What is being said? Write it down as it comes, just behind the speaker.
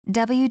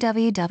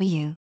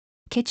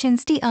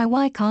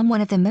www.kitchensdiy.com.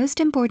 One of the most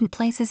important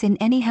places in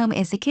any home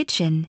is the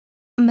kitchen.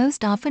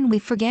 Most often we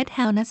forget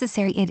how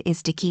necessary it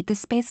is to keep the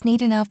space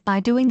neat enough by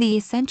doing the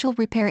essential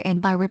repair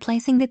and by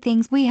replacing the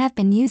things we have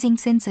been using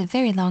since a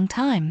very long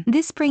time.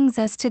 This brings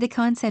us to the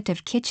concept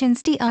of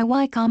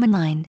kitchensdiy.com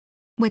online.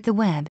 With the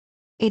web,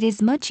 it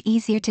is much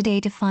easier today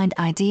to find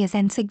ideas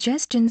and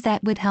suggestions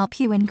that would help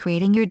you in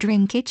creating your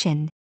dream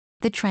kitchen.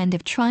 The trend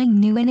of trying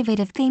new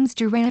innovative themes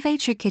to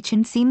renovate your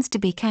kitchen seems to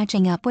be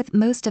catching up with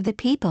most of the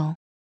people.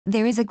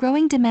 There is a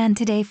growing demand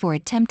today for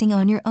attempting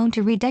on your own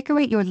to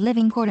redecorate your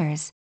living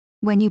quarters.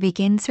 When you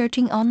begin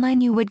searching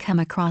online, you would come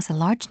across a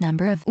large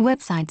number of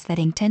websites that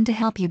intend to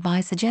help you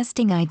by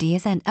suggesting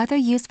ideas and other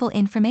useful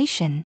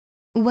information.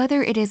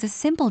 Whether it is a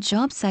simple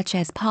job such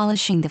as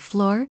polishing the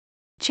floor,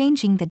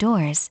 changing the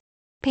doors,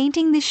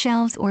 painting the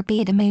shelves, or be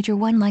it a major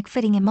one like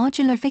fitting a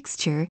modular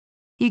fixture,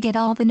 you get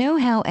all the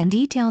know-how and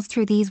details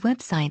through these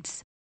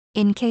websites.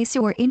 In case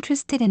you're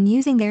interested in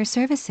using their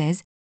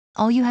services,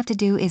 all you have to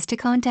do is to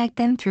contact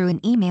them through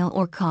an email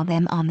or call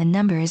them on the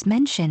numbers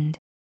mentioned.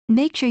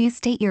 Make sure you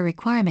state your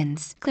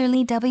requirements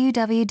clearly.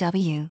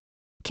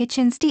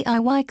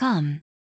 www.kitchensdiy.com